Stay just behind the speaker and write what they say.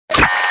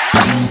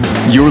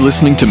You're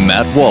listening to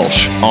Matt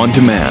Walsh On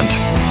Demand.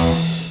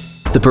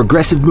 The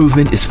progressive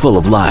movement is full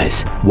of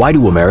lies. Why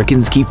do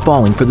Americans keep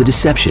falling for the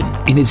deception?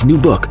 In his new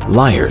book,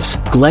 Liars,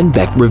 Glenn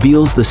Beck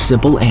reveals the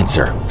simple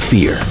answer: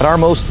 fear. At our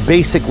most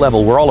basic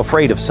level, we're all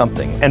afraid of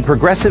something, and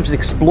progressives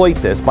exploit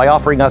this by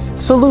offering us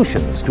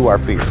solutions to our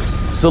fears.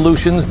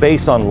 Solutions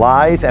based on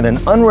lies and an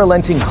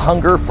unrelenting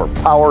hunger for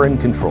power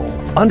and control.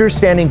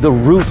 Understanding the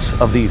roots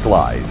of these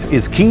lies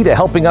is key to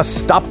helping us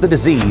stop the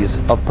disease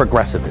of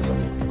progressivism.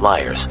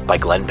 Liars by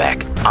Glenn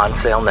Beck. On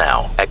sale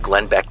now at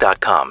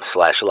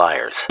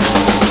glennbeck.com/liars.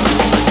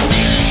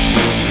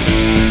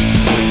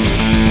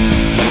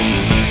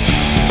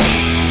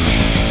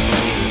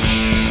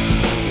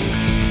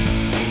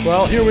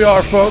 Well, here we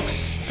are,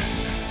 folks.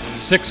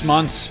 6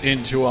 months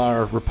into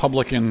our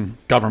Republican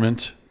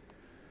government,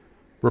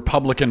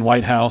 Republican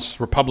White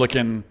House,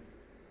 Republican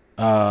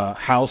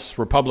House,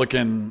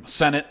 Republican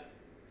Senate.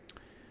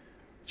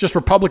 Just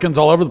Republicans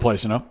all over the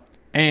place, you know.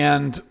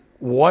 And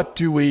what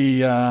do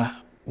we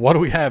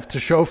have to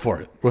show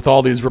for it with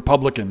all these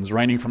Republicans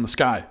raining from the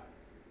sky?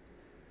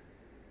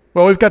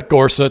 Well, we've got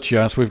Gorsuch.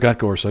 Yes, we've got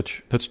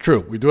Gorsuch. That's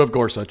true. We do have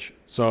Gorsuch.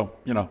 So,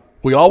 you know,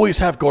 we always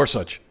have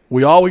Gorsuch.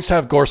 We always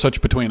have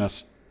Gorsuch between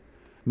us.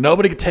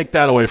 Nobody can take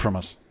that away from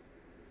us.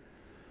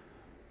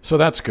 So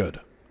that's good.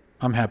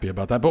 I'm happy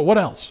about that. But what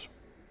else?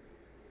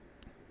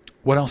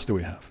 What else do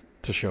we have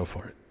to show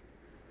for it?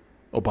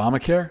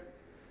 Obamacare?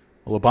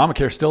 Well,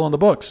 Obamacare's still in the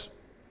books.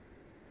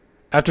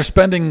 After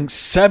spending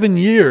 7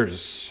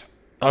 years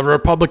of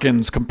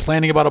Republicans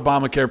complaining about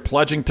Obamacare,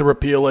 pledging to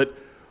repeal it,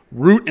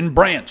 root and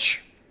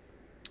branch.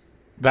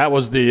 That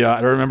was I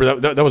remember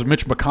that was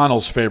Mitch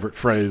McConnell's favorite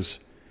phrase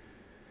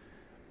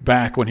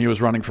back when he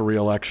was running for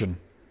re-election.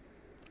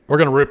 We're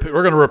going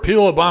to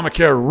repeal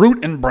Obamacare,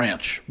 root and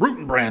branch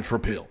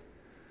repeal.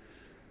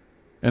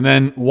 And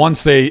then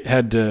once they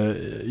had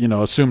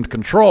assumed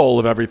control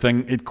of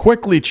everything, it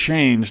quickly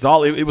changed.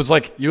 It was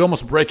like you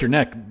almost break your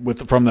neck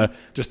from the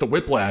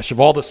whiplash of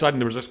all of a sudden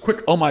there was this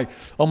quick oh my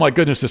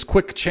goodness, this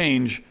quick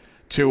change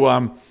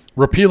to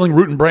repealing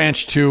root and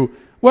branch to,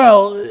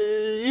 well,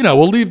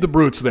 we'll leave the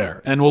roots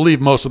there and we'll leave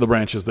most of the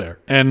branches there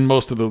and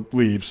most of the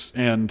leaves,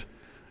 and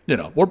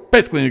we're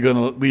basically going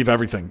to leave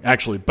everything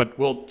actually, but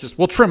we'll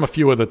trim a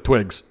few of the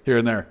twigs here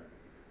and there.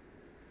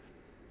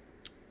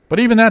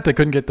 But even that they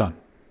couldn't get done.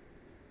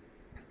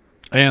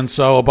 And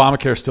so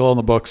Obamacare is still in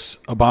the books.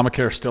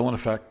 Obamacare is still in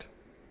effect.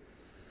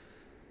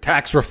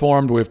 Tax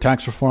reform. Do we have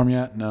tax reform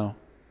yet? No.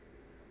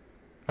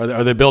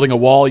 Are they building a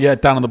wall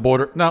yet down on the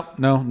border?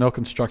 No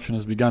construction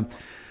has begun.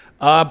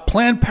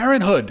 Planned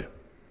Parenthood.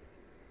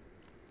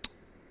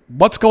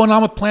 What's going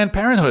on with Planned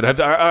Parenthood?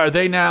 Are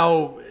they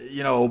now,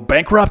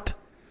 bankrupt?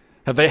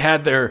 Have they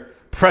had their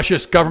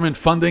precious government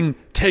funding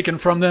taken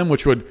from them,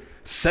 which would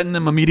send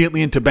them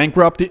immediately into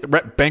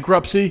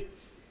bankruptcy?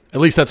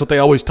 At least that's what they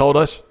always told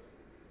us.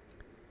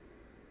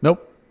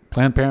 Nope.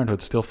 Planned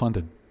Parenthood still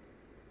funded.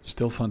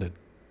 Still funded.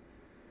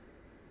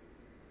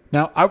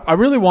 Now, I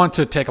really want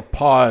to take a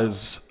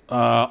pause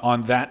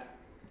on that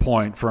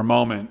point for a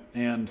moment,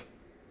 and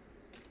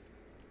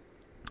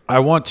I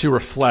want to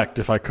reflect,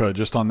 if I could,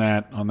 just on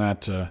that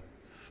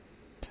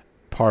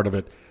part of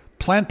it.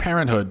 Planned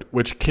Parenthood,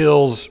 which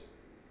kills,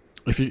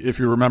 if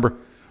you remember,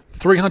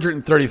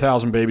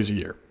 330,000 babies a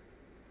year.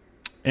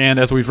 And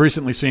as we've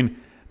recently seen,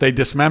 they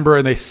dismember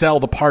and they sell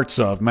the parts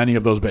of many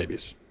of those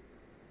babies.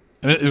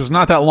 And it was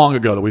not that long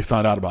ago that we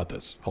found out about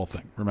this whole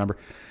thing, remember?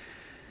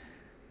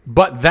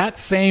 But that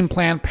same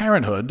Planned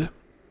Parenthood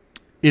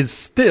is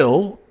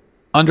still,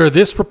 under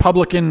this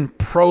Republican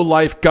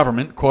pro-life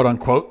government, quote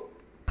unquote,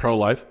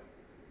 pro-life,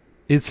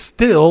 is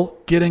still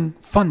getting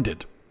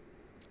funded.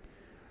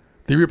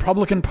 The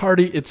Republican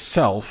Party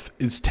itself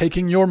is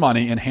taking your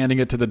money and handing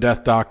it to the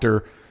death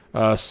doctor,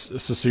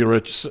 Cecile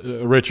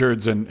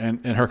Richards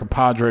and her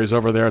compadres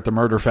over there at the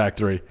murder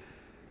factory.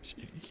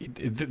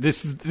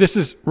 This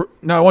is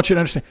now, I want you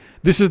to understand,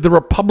 this is the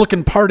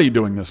Republican Party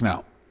doing this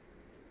now.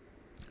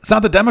 It's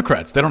not the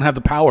Democrats. They don't have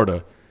the power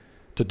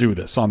to do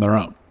this on their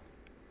own.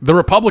 The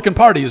Republican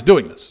Party is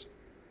doing this.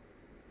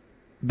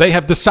 They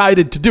have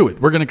decided to do it.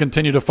 We're going to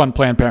continue to fund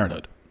Planned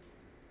Parenthood.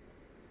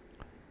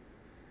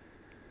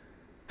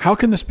 How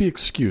can this be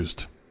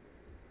excused?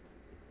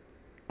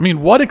 I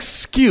mean, what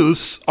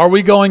excuse are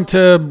we going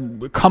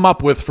to come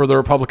up with for the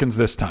Republicans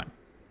this time?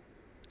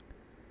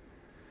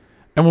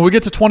 And when we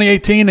get to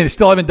 2018 and they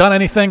still haven't done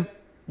anything,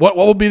 what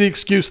will be the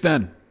excuse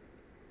then?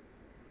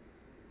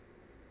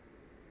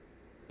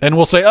 And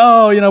we'll say,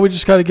 we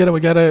just got to get it. We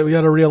got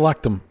to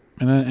reelect them,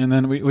 and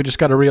then we just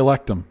got to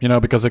reelect them,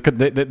 because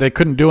they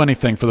couldn't do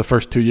anything for the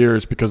first 2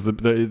 years because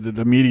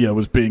the media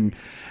was being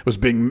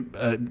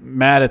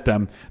mad at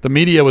them. The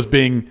media was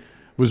being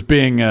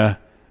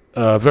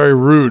very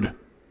rude.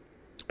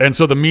 And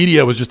so the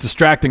media was just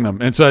distracting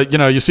them. And so,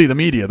 you see the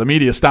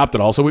media stopped it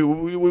all. So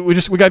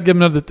we got to give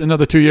them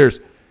another 2 years.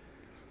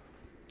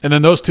 And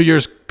then those 2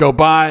 years go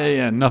by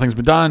and nothing's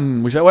been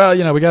done. We say, well,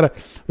 we got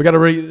to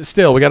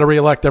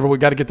reelect everyone. We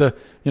got to get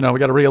we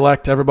got to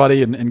reelect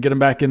everybody and get them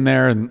back in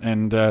there.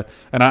 And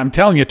I'm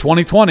telling you,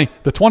 2020,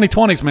 the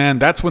 2020s, man,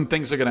 that's when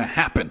things are going to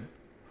happen.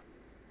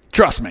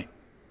 Trust me.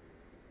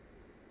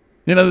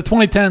 The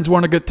 2010s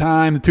weren't a good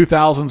time. The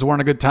 2000s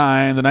weren't a good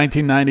time. The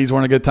 1990s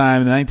weren't a good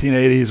time. The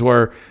 1980s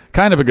were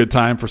kind of a good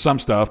time for some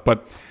stuff.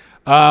 But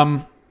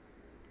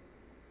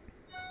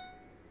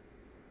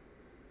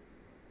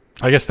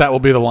I guess that will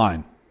be the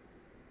line.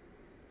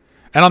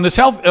 And on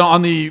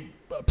the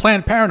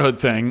Planned Parenthood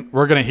thing,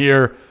 we're going to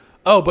hear,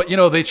 but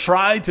they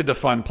tried to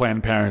defund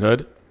Planned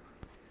Parenthood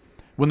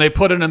when they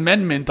put an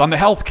amendment on the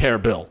health care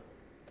bill.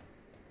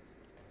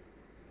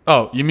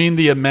 Oh, you mean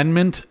the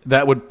amendment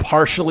that would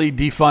partially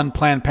defund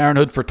Planned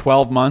Parenthood for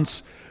 12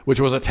 months,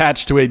 which was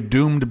attached to a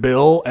doomed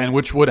bill and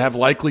which would have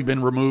likely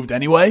been removed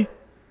anyway?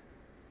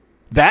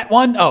 That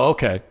one? Oh,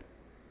 okay.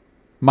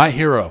 My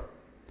hero.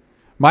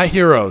 My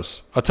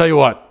heroes. I'll tell you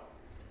what.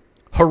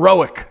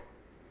 Heroic.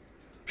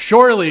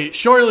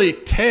 Surely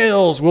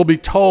tales will be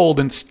told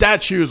and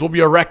statues will be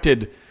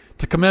erected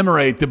to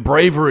commemorate the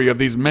bravery of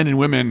these men and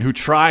women who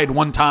tried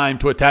one time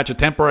to attach a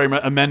temporary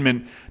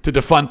amendment to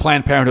defund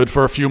Planned Parenthood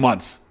for a few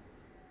months.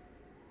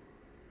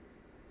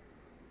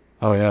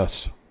 Oh,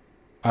 yes.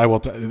 I will.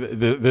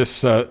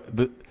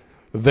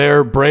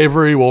 Their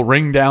bravery will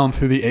ring down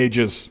through the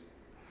ages.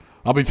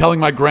 I'll be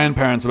telling my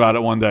grandparents about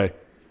it one day.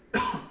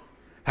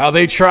 How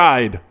they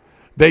tried.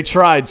 They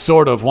tried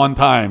sort of one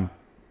time.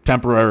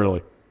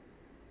 Temporarily.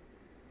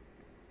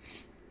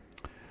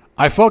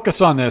 I focus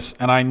on this,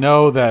 and I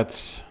know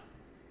that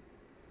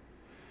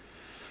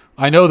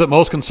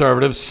most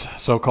conservatives,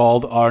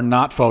 so-called, are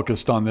not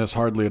focused on this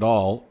hardly at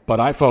all, but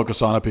I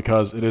focus on it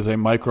because it is a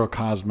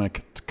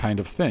microcosmic kind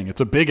of thing.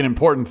 It's a big and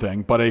important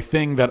thing, but a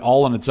thing that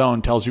all on its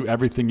own tells you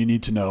everything you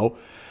need to know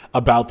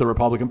about the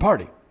Republican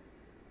Party.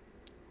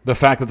 The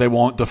fact that they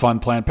won't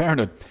defund Planned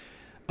Parenthood.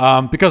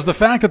 Because the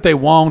fact that they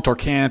won't or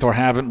can't or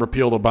haven't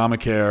repealed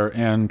Obamacare,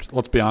 and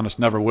let's be honest,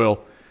 never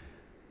will,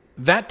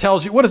 that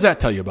tells you, what does that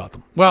tell you about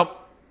them? Well,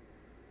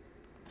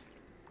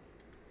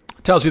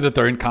 it tells you that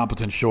they're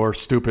incompetent, sure,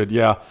 stupid,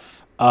 yeah,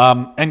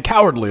 and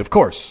cowardly, of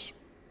course.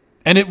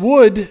 And it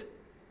would,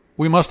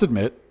 we must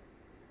admit,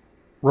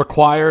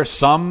 require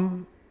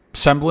some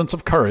semblance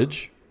of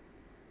courage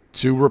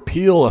to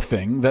repeal a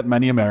thing that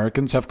many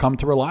Americans have come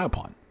to rely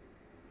upon.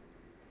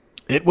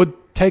 It would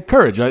take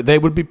courage. They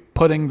would be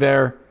putting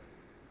their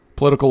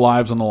political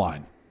lives on the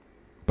line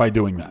by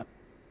doing that.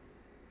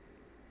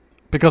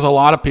 Because a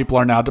lot of people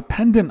are now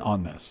dependent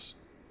on this.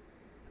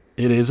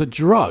 It is a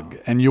drug,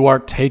 and you are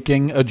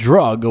taking a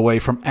drug away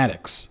from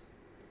addicts.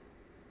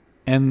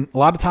 And a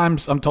lot of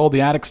times I'm told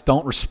the addicts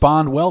don't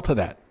respond well to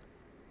that.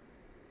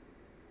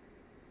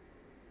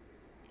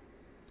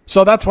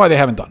 So that's why they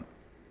haven't done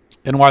it,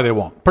 and why they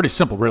won't. Pretty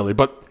simple, really.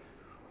 But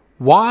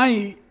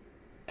why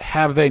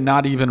have they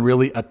not even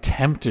really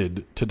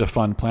attempted to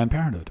defund Planned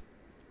Parenthood?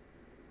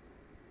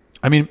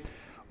 I mean,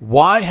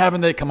 why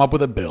haven't they come up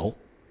with a bill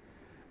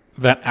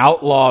that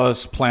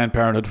outlaws Planned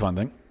Parenthood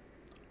funding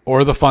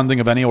or the funding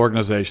of any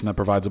organization that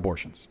provides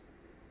abortions?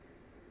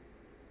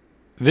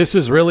 This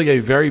is really a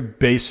very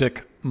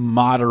basic,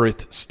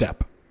 moderate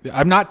step.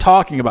 I'm not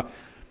talking about...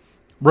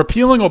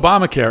 Repealing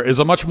Obamacare is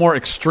a much more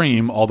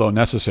extreme, although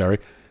necessary,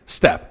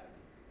 step.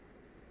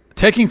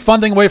 Taking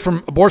funding away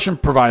from abortion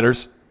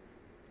providers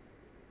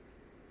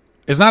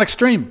is not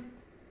extreme.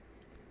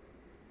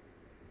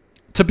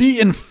 To be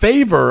in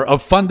favor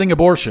of funding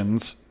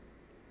abortions,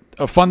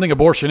 of funding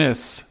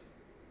abortionists,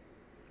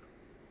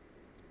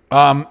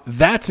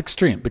 that's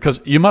extreme,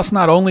 because you must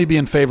not only be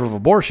in favor of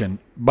abortion,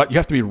 but you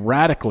have to be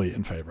radically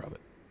in favor of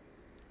it.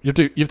 You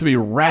have to be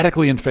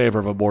radically in favor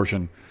of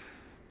abortion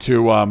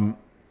to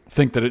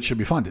think that it should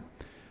be funded.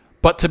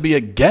 But to be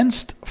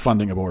against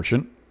funding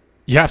abortion,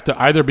 you have to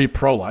either be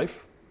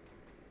pro-life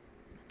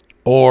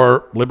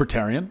or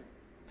libertarian,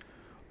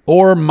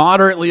 or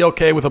moderately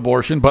okay with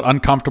abortion, but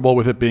uncomfortable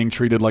with it being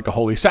treated like a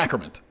holy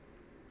sacrament.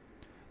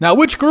 Now,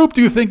 which group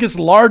do you think is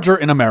larger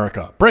in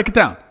America? Break it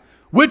down.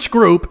 Which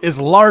group is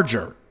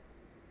larger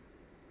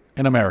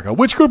in America?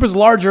 Which group is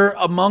larger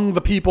among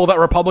the people that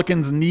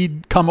Republicans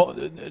need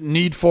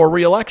for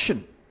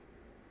re-election?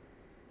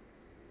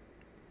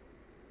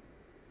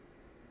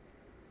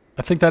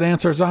 I think that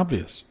answer is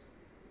obvious.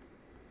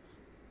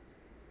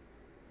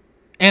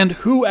 And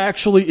who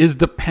actually is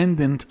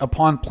dependent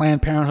upon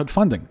Planned Parenthood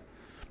funding?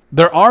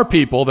 There are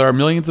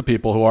millions of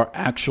people who are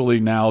actually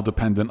now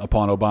dependent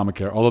upon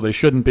Obamacare, although they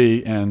shouldn't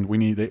be, and we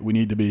need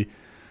to be,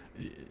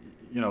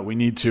 we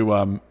need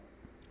to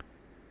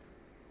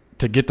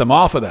get them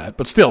off of that.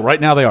 But still, right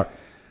now they are.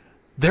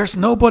 There's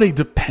nobody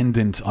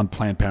dependent on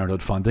Planned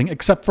Parenthood funding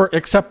except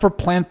for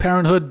Planned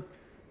Parenthood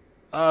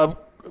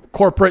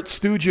corporate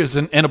stooges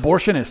and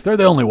abortionists. They're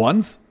the only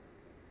ones.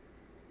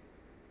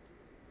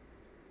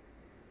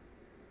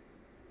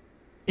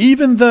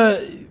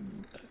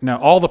 Now,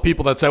 all the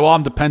people that say, well,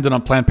 I'm dependent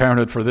on Planned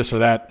Parenthood for this or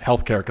that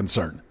healthcare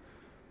concern.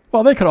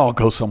 Well, they could all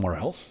go somewhere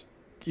else.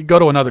 you go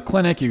to another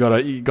clinic, you go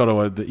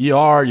to the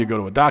ER, you go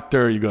to a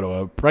doctor, you go to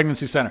a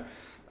pregnancy center,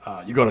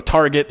 you go to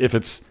Target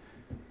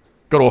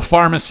go to a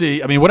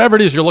pharmacy. I mean, whatever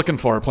it is you're looking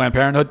for at Planned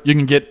Parenthood, you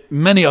can get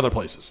many other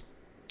places.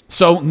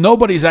 So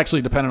nobody's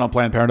actually dependent on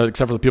Planned Parenthood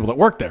except for the people that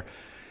work there.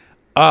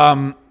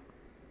 But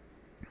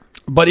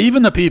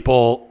even the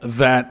people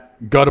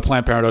that go to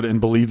Planned Parenthood and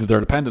believe that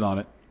they're dependent on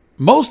it,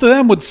 most of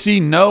them would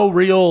see no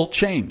real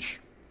change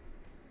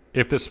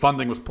if this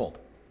funding was pulled.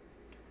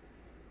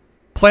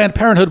 Planned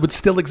Parenthood would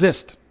still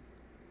exist.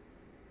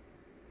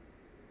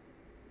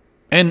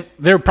 And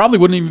there probably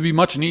wouldn't even be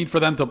much need for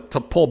them to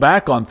pull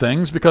back on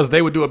things because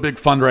they would do a big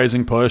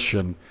fundraising push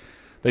and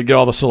they'd get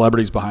all the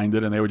celebrities behind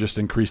it and they would just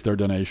increase their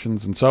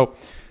donations. And so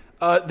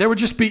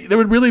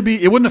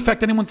it wouldn't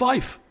affect anyone's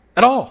life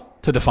at all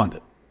to defund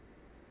it.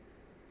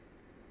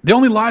 The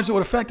only lives it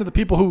would affect are the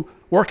people who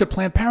work at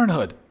Planned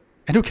Parenthood.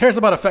 And who cares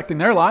about affecting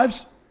their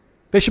lives?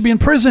 They should be in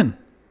prison.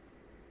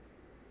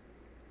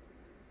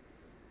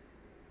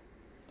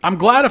 I'm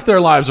glad if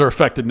their lives are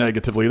affected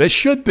negatively. They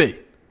should be.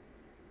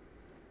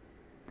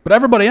 But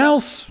everybody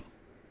else,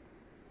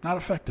 not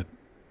affected.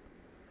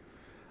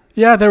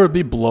 Yeah, there would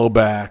be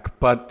blowback,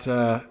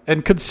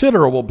 and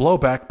considerable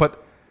blowback,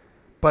 but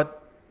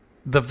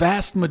the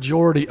vast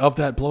majority of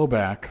that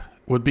blowback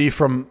would be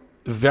from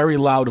very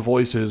loud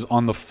voices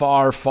on the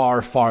far,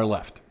 far, far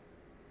left.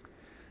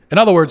 In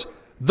other words,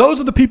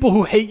 those are the people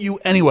who hate you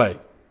anyway,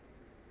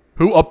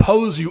 who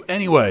oppose you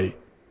anyway,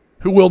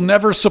 who will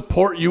never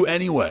support you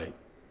anyway.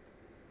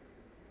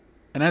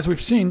 And as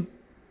we've seen,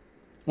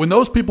 when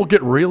those people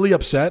get really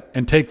upset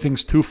and take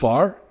things too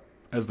far,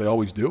 as they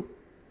always do,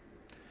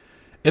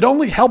 it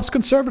only helps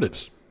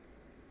conservatives.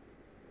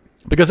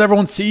 Because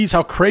everyone sees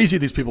how crazy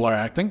these people are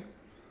acting.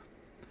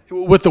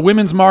 With the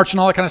Women's March and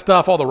all that kind of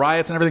stuff, all the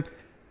riots and everything,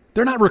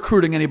 they're not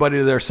recruiting anybody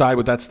to their side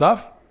with that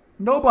stuff.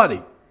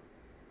 Nobody.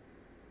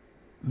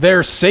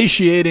 They're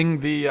satiating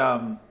the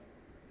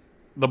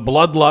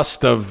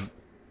bloodlust of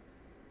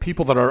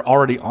people that are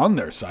already on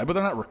their side, but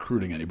they're not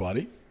recruiting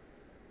anybody.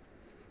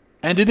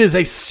 And it is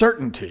a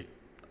certainty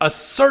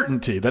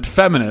that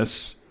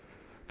feminists,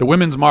 the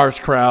Women's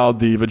March crowd,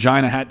 the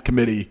Vagina Hat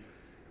Committee,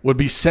 would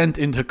be sent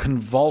into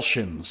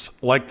convulsions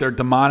like they're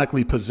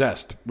demonically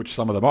possessed, which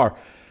some of them are.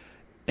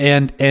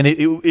 And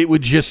it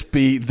would just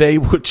be, they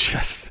would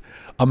just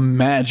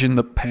imagine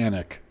the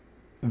panic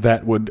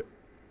that would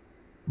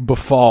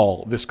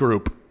befall this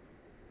group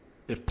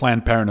if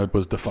Planned Parenthood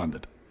was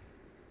defunded.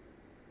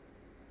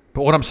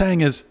 But what I'm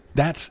saying is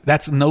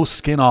that's no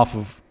skin off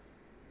of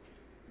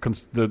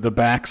the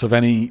backs of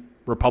any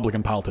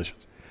Republican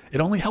politicians.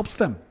 It only helps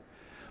them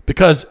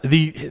because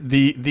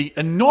the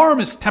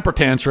enormous temper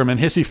tantrum and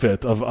hissy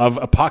fit of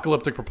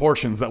apocalyptic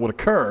proportions that would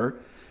occur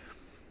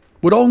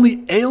would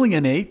only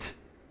alienate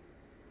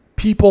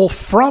people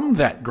from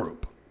that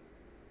group.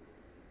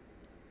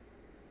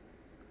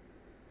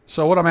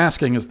 So what I'm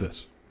asking is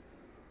this: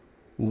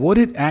 would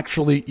it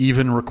actually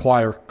even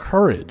require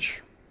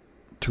courage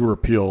to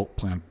repeal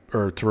Planned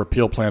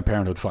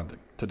Parenthood funding,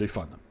 to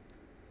defund them?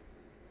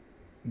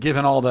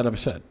 Given all that I've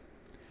said,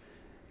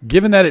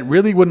 given that it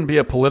really wouldn't be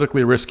a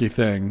politically risky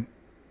thing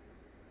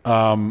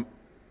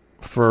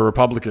for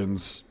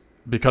Republicans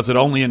because it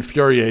only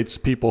infuriates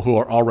people who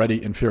are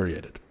already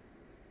infuriated.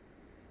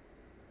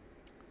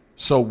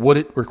 So would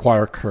it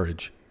require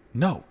courage?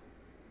 No,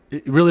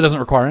 it really doesn't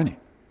require any.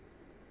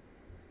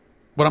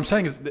 What I'm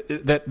saying is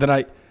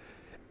that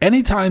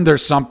anytime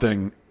there's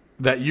something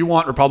that you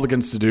want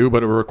Republicans to do,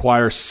 but it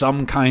requires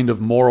some kind of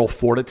moral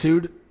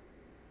fortitude,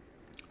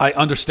 I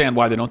understand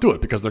why they don't do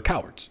it, because they're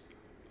cowards.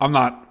 I'm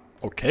not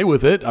okay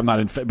with it. I'm not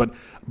in favor,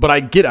 but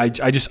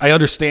I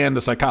understand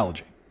the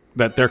psychology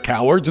that they're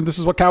cowards and this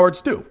is what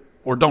cowards do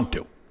or don't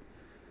do.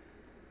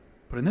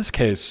 But in this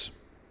case,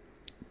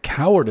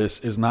 cowardice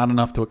is not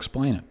enough to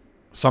explain it.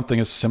 Something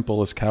as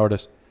simple as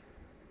cowardice.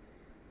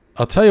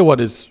 I'll tell you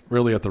what is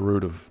really at the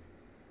root of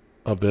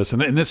this,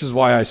 and this is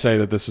why I say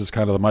that this is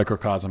kind of the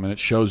microcosm, and it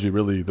shows you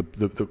really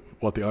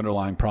what the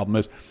underlying problem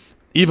is,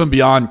 even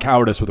beyond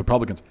cowardice with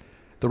Republicans.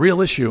 The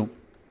real issue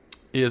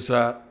is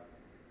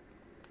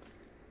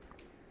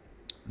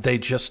they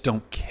just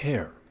don't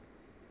care.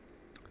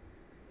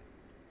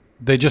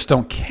 They just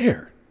don't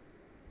care.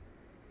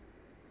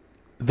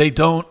 They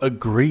don't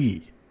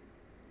agree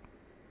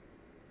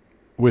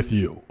with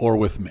you or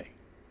with me.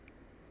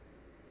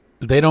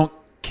 They don't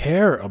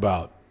care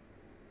about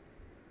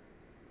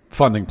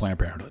funding Planned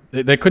Parenthood.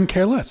 They couldn't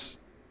care less.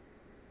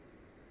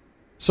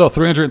 So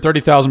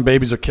 330,000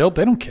 babies are killed.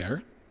 They don't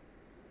care.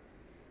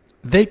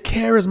 They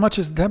care as much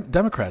as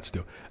Democrats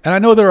do. And I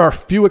know there are a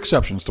few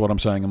exceptions to what I'm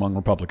saying among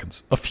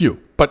Republicans. A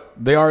few. But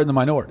they are in the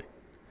minority.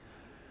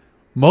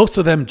 Most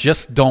of them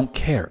just don't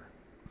care.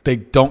 They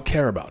don't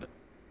care about it.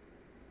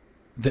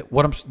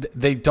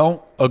 They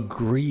don't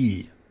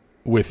agree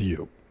with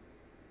you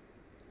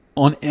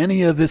on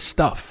any of this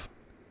stuff.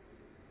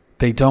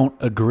 They don't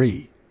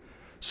agree.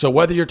 So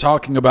whether you're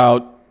talking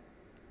about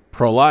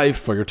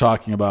pro-life or you're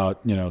talking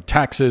about,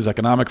 taxes,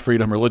 economic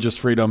freedom, religious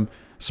freedom,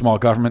 small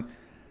government,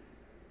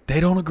 they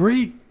don't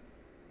agree.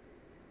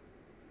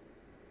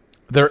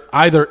 They're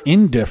either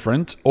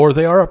indifferent or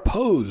they are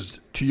opposed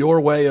to your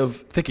way of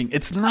thinking.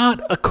 It's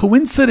not a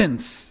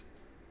coincidence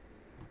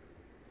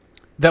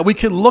that we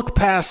can look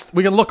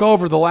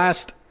over the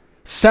last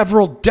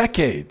several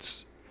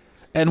decades,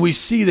 and we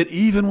see that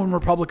even when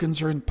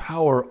Republicans are in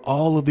power,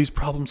 all of these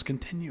problems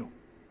continue.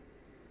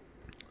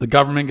 The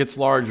government gets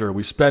larger.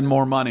 We spend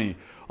more money.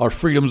 Our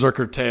freedoms are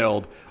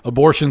curtailed.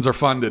 Abortions are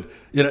funded.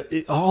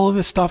 All of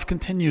this stuff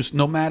continues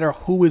no matter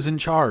who is in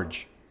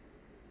charge.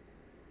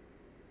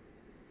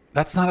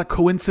 That's not a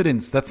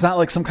coincidence. That's not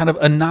like some kind of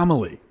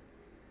anomaly.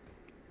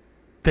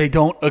 They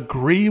don't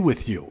agree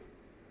with you.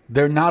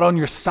 They're not on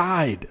your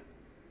side.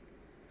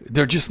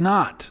 They're just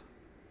not.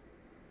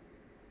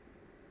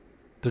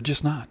 They're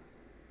just not.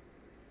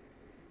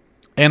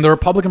 And the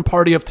Republican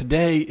Party of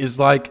today is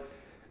like,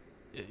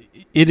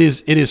 it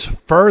is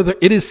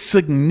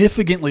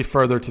significantly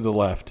further to the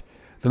left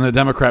than the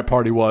Democrat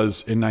Party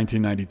was in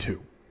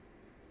 1992.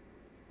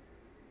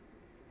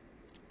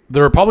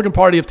 The Republican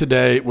Party of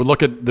today would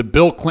look at the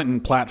Bill Clinton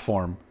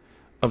platform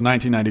of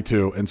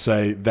 1992 and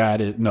say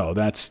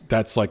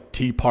that's like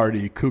Tea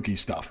Party kooky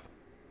stuff.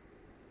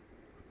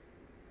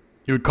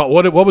 You would call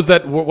what was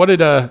that? What did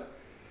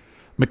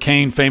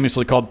McCain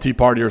famously call the Tea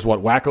Partiers?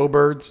 What, wacko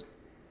birds,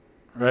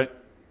 right?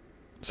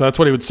 So that's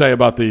what he would say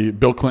about the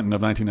Bill Clinton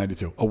of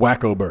 1992, a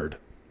wacko bird,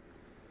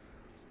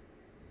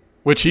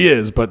 which he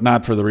is, but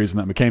not for the reason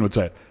that McCain would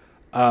say it.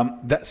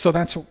 That's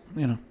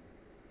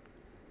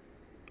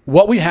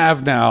what we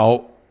have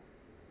now.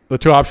 The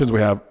two options we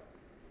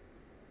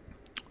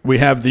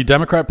have the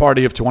Democrat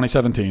Party of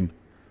 2017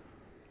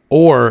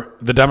 or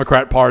the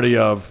Democrat Party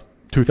of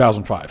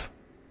 2005.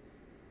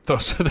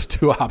 Those are the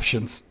two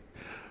options.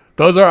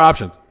 Those are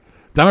options.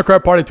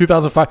 Democrat Party of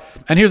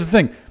 2005. And here's the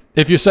thing.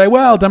 If you say,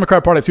 well,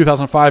 Democrat Party of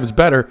 2005 is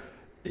better,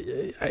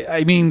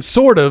 I mean,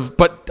 sort of,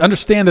 but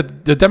understand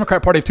that the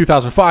Democrat Party of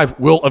 2005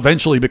 will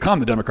eventually become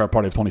the Democrat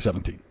Party of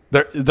 2017.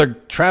 They're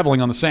traveling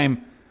on the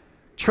same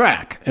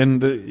track, and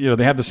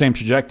they have the same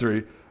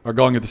trajectory, are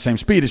going at the same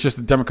speed. It's just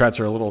the Democrats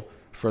are a little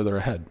further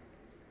ahead.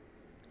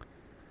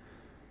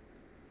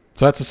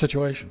 So that's the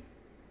situation.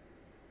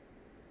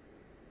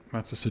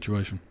 That's the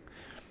situation.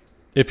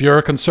 If you're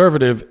a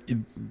conservative,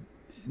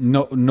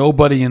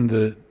 nobody in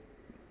the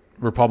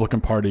Republican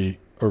Party,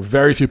 or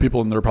very few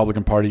people in the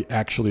Republican Party,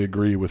 actually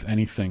agree with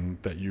anything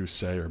that you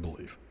say or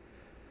believe.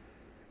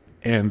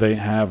 And they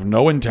have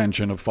no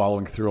intention of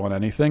following through on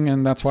anything,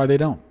 and that's why they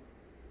don't.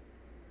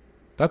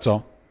 That's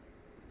all.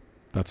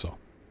 That's all.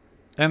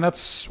 And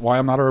that's why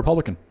I'm not a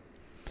Republican.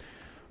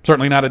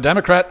 Certainly not a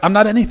Democrat. I'm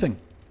not anything.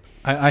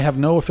 I have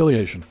no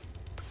affiliation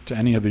to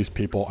any of these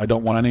people. I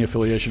don't want any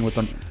affiliation with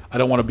them. I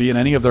don't want to be in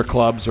any of their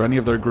clubs or any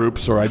of their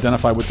groups or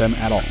identify with them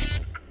at all,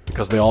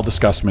 because they all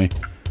disgust me,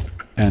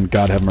 and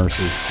God have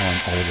mercy on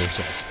all of their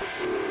souls.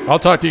 I'll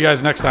talk to you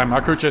guys next time.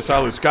 Akruche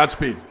Salus.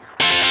 Godspeed.